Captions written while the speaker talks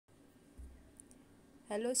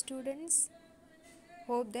Hello students,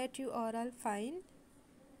 hope that you are all fine.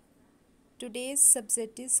 Today's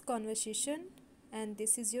subject is conversation and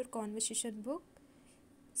this is your conversation book.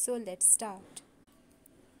 So let's start.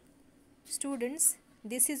 Students,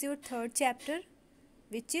 this is your third chapter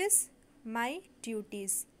which is my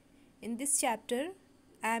duties. In this chapter,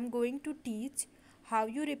 I am going to teach how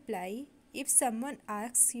you reply if someone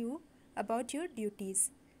asks you about your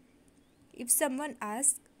duties. If someone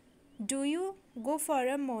asks, "Do you go for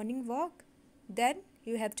a morning walk?" Then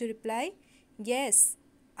you have to reply, "Yes,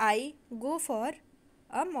 I go for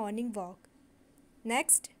a morning walk."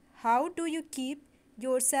 Next, how do you keep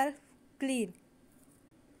yourself clean?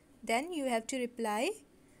 Then you have to reply,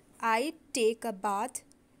 "I take a bath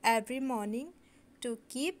every morning to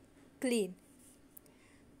keep clean."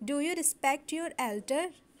 Do you respect your elder?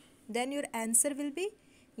 Then your answer will be,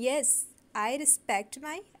 "Yes, I respect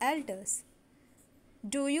my elders."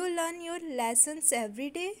 Do you learn your lessons every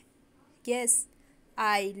day? Yes,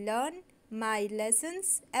 I learn my lessons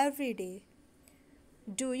every day.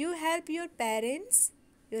 Do you help your parents?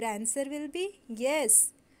 Your answer will be, "Yes,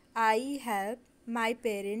 I help my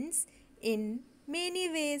parents in many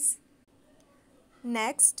ways."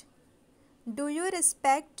 Next, do you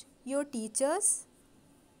respect your teachers?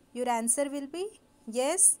 Your answer will be,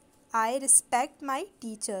 "Yes, I respect my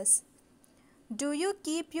teachers." Do you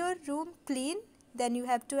keep your room clean? Then you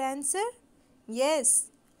have to answer, "Yes,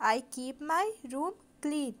 I keep my room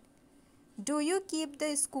clean." Do you keep the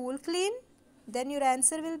school clean? Then your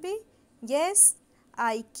answer will be, "Yes,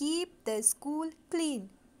 I keep the school clean."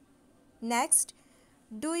 Next,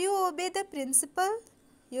 do you obey the principal?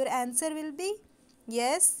 Your answer will be,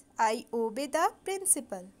 "Yes, I obey the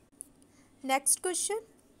principal." Next question,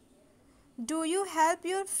 do you help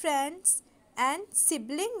your friends and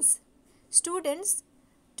siblings? Students,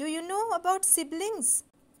 do you know about siblings?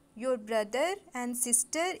 Your brother and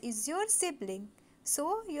sister is your sibling. So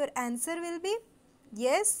your answer will be,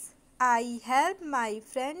 "Yes, I help my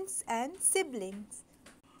friends and siblings."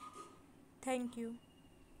 Thank you.